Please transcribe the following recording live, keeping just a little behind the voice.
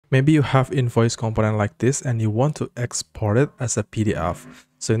Maybe you have invoice component like this and you want to export it as a PDF.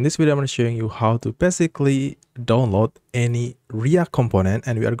 So in this video, I'm going to show you how to basically download any React component,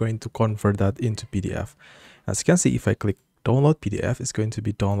 and we are going to convert that into PDF. As you can see, if I click download PDF, it's going to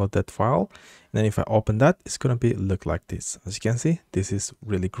be download that file. And then if I open that, it's going to be look like this. As you can see, this is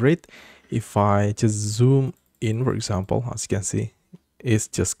really great. If I just zoom in, for example, as you can see, it's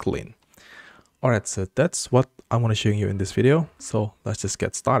just clean. Alright, so that's what I'm going to show you in this video. So let's just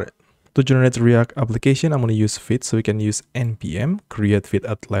get started. To generate React application, I'm going to use feed. So we can use npm create feed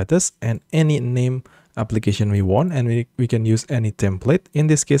at latest and any name application we want. And we can use any template. In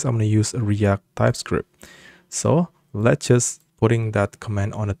this case, I'm going to use React TypeScript. So let's just putting that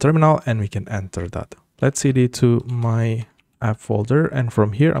command on the terminal and we can enter that. Let's cd to my app folder. And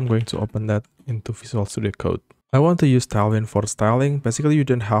from here, I'm going to open that into Visual Studio Code. I want to use Tailwind for styling. Basically, you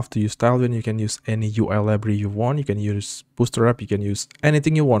don't have to use Tailwind. You can use any UI library you want. You can use Bootstrap. You can use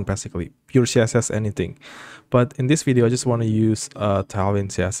anything you want, basically. Pure CSS, anything. But in this video, I just want to use Tailwind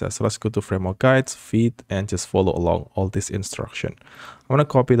CSS. So let's go to Framework Guides, Feed, and just follow along all this instruction. I'm going to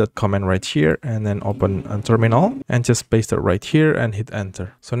copy that command right here and then open a terminal and just paste it right here and hit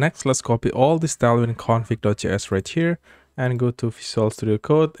enter. So next, let's copy all this Tailwind config.js right here and go to Visual Studio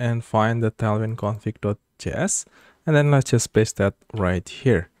Code and find the Tailwind config.js, and then let's just paste that right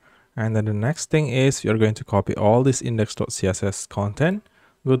here. And then the next thing is you're going to copy all this index.css content,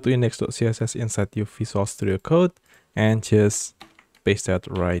 go to index.css inside your Visual Studio Code and just paste that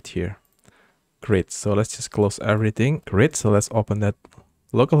right here. Great. So let's just close everything. Great. So let's open that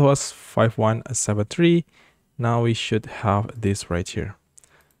localhost 5173. Now we should have this right here.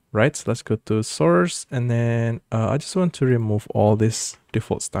 Right, so let's go to source, and then I just want to remove all this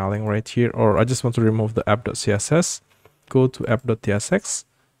default styling right here, or I just want to remove the app.css. Go to app.tsx,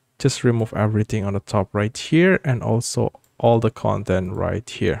 just remove everything on the top right here, and also all the content right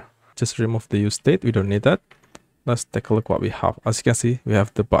here. Just remove the use state, we don't need that. Let's take a look what we have. As you can see, we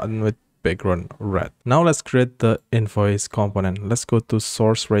have the button with background red. Now let's create the invoice component. Let's go to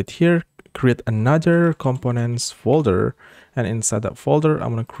source right here, create another components folder, and inside that folder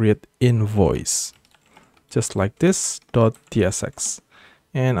I'm going to create invoice just like this .tsx,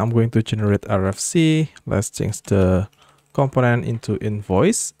 and I'm going to generate RFC. Let's change the component into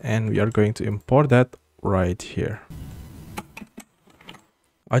invoice and we are going to import that right here.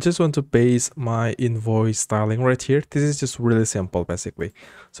 I just want to paste my invoice styling right here. This is just really simple basically.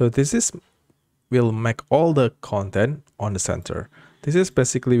 So this is will make all the content on the center. This is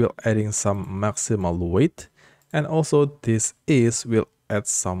basically will adding some maximal weight, and also this is will add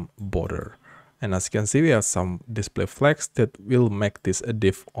some border. And as you can see, we have some display flags that will make this a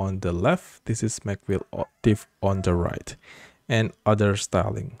div on the left. This is make will div on the right, and other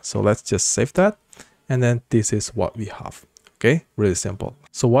styling. So let's just save that, and then this is what we have. Okay, really simple.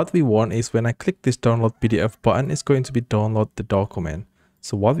 So what we want is when I click this download PDF button, it's going to be download the document.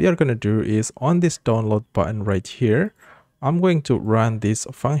 So what we are going to do is on this download button right here, I'm going to run this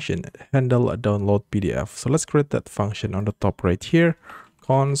function handle a download PDF. So let's create that function on the top right here.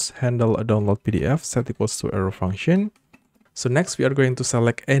 Const handle a download PDF set equals to arrow function. So next we are going to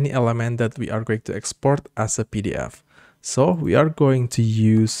select any element that we are going to export as a PDF. So we are going to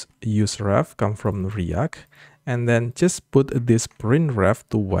use ref come from React, and then just put this print ref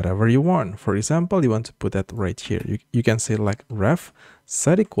to whatever you want. For example, you want to put that right here. You can say like ref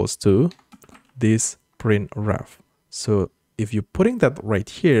set equals to this print ref. So if you're putting that right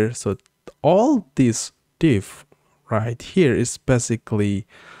here, so all this div right here is basically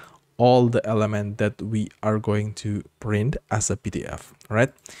all the element that we are going to print as a PDF,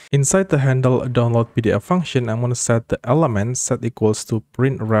 right? Inside the handle download PDF function, I'm going to set the element set equals to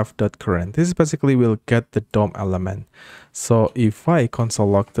print_ref.current. This is basically will get the DOM element. So if I console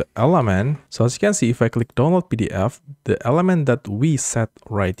log the element, so as you can see, if I click download PDF, the element that we set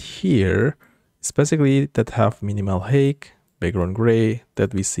right here is basically that have minimal height, background gray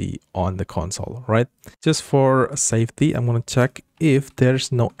that we see on the console, right? Just for safety, I'm going to check if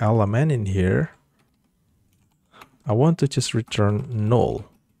there's no element in here. I want to just return null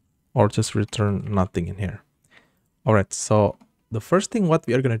or just return nothing in here. All right, so the first thing what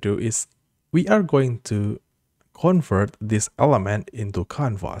we are going to do is we are going to convert this element into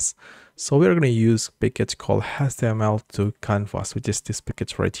canvas. So we're going to use package called HTML to canvas, which is this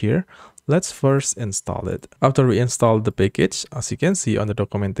package right here. Let's first install it. After we install the package, as you can see on the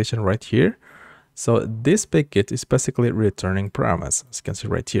documentation right here, so this package is basically returning parameters, as you can see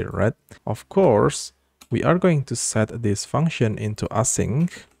right here, right? Of course, we are going to set this function into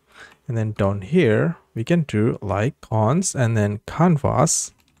async, and then down here we can do like const and then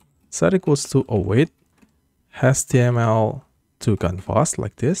canvas set equals to await HTML to canvas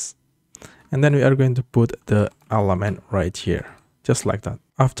like this. And then we are going to put the element right here, just like that.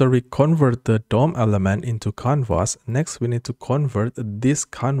 After we convert the DOM element into canvas, next we need to convert this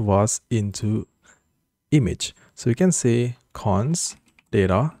canvas into image. So we can say cons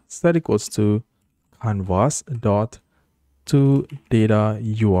data that equals to canvas dot to data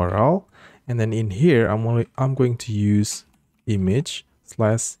URL, and then in here I'm going to use image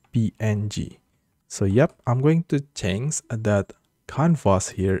slash png. So yep, I'm going to change that canvas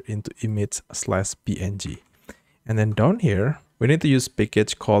here into image slash png. And then down here we need to use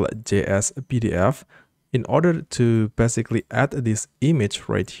package called js-pdf in order to basically add this image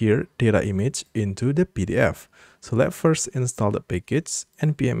right here, data image, into the PDF. So let's first install the package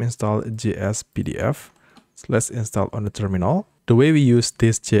npm install js-pdf. So let's install on the terminal. The way we use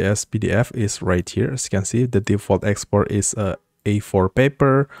this js-pdf is right here. As you can see, the default export is a A4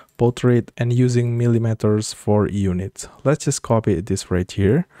 paper, portrait, and using millimeters for units. Let's just copy this right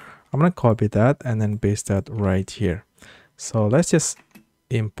here. I'm gonna copy that and then paste that right here. So let's just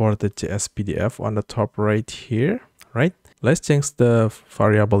import the js-pdf on the top right here, right? Let's change the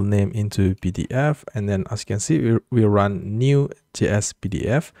variable name into pdf, and then as you can see, we run new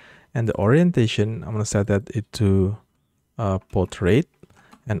js-pdf, and the orientation, I'm gonna set that to portrait,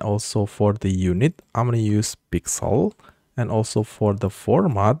 and also for the unit, I'm gonna use pixel, and also for the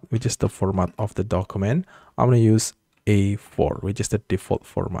format, which is the format of the document, I'm gonna use A4, which is the default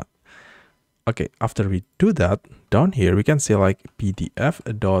format. Okay, after we do that, down here we can say like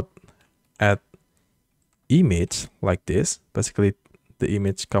pdf dot add image like this. Basically the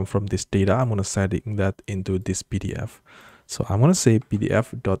image come from this data. I'm gonna setting that into this pdf. So I'm gonna say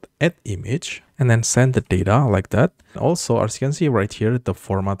pdf dot add image and then send the data like that. Also, as you can see right here, the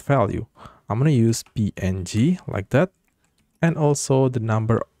format value, I'm gonna use png like that, and also the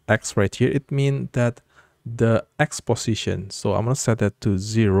number x right here. It means that the x position, so I'm going to set that to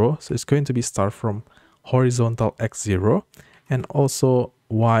 0, so it's going to be start from horizontal x0, and also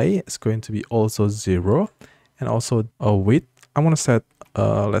y is going to be also 0, and also a width I'm going to set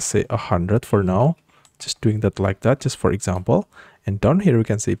let's say 100 for now, just doing that like that, just for example. And down here we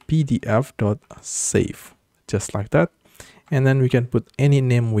can say pdf dot save, just like that, and then we can put any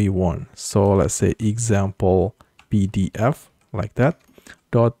name we want. So let's say example pdf like that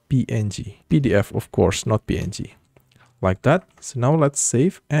dot png, pdf of course, not png, like that. So now let's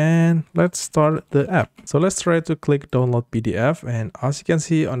save and let's start the app. So let's try to click download pdf, and as you can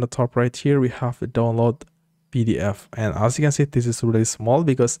see on the top right here we have the download pdf, and as you can see this is really small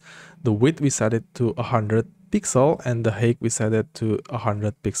because the width we set it to 100 pixel and the height we set it to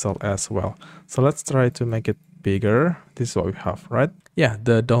 100 pixel as well. So let's try to make it bigger. This is what we have, right? Yeah,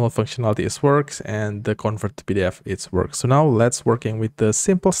 the download functionality is works and the convert to PDF it's works. So now let's working with the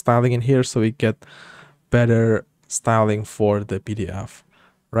simple styling in here so we get better styling for the PDF,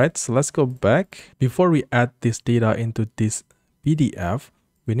 right? So let's go back. Before we add this data into this PDF,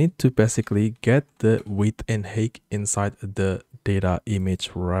 we need to basically get the width and height inside the data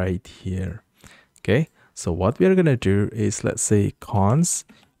image right here. Okay, so what we are gonna do is, let's say cons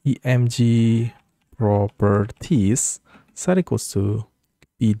emg properties set equals to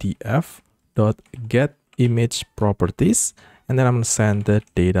pdf dot get image properties, and then I'm gonna send the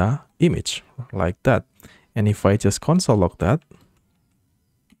data image like that. And if I just console log that,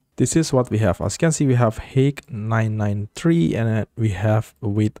 this is what we have. As you can see, we have height 993 and we have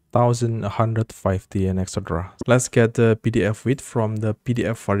width 1150 and etc. Let's get the PDF width from the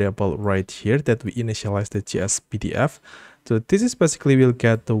PDF variable right here that we initialize the JS PDF. So this is basically we'll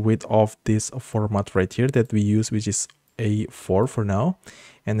get the width of this format right here that we use, which is A4 for now.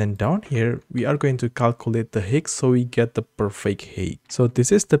 And then down here we are going to calculate the height so we get the perfect height. So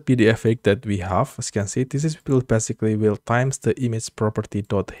this is the PDF height that we have. As you can see, this is basically will times the image property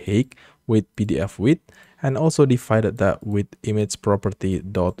dot height with PDF width, and also divided that with image property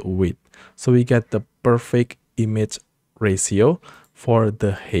dot width. So we get the perfect image ratio for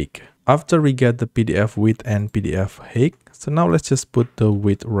the height. After we get the PDF width and PDF height, so now let's just put the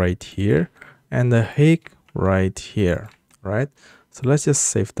width right here and the height right here, right? So let's just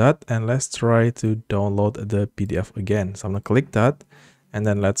save that and let's try to download the PDF again. So I'm gonna click that and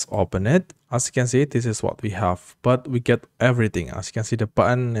then let's open it. As you can see, this is what we have, but we get everything. As you can see, the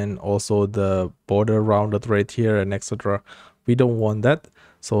button and also the border rounded right here and etc. We don't want that.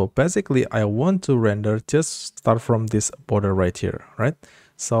 So basically I want to render just start from this border right here, right?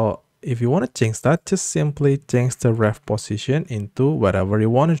 So if you want to change that, just simply change the ref position into whatever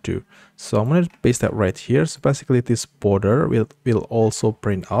you want to do. So I'm going to paste that right here. So basically this border will also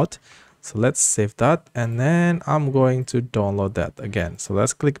print out So let's save that, and then I'm going to download that again. So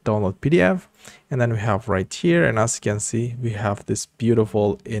let's click download PDF, and then we have right here, and as you can see, we have this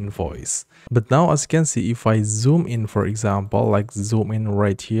beautiful invoice. But now as you can see, if I zoom in, for example, like zoom in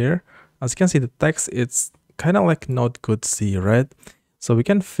right here, as you can see, the text, it's kind of like not good to see, right? So we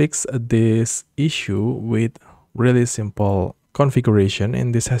can fix this issue with really simple configuration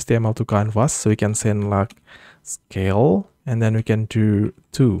in this HTML to canvas. So we can send like scale, and then we can do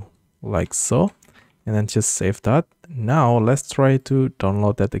 2 like so, and then just save that. Now let's try to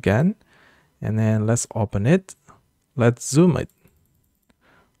download that again, and then let's open it. Let's zoom it.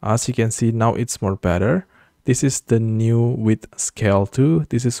 As you can see, now it's more better. This is the new with scale 2.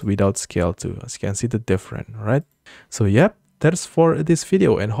 This is without scale 2. As you can see the difference, right? So yep, that's for this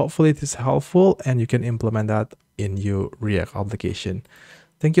video, and hopefully it is helpful and you can implement that in your React application.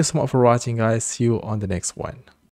 Thank you so much for watching, guys. See you on the next one.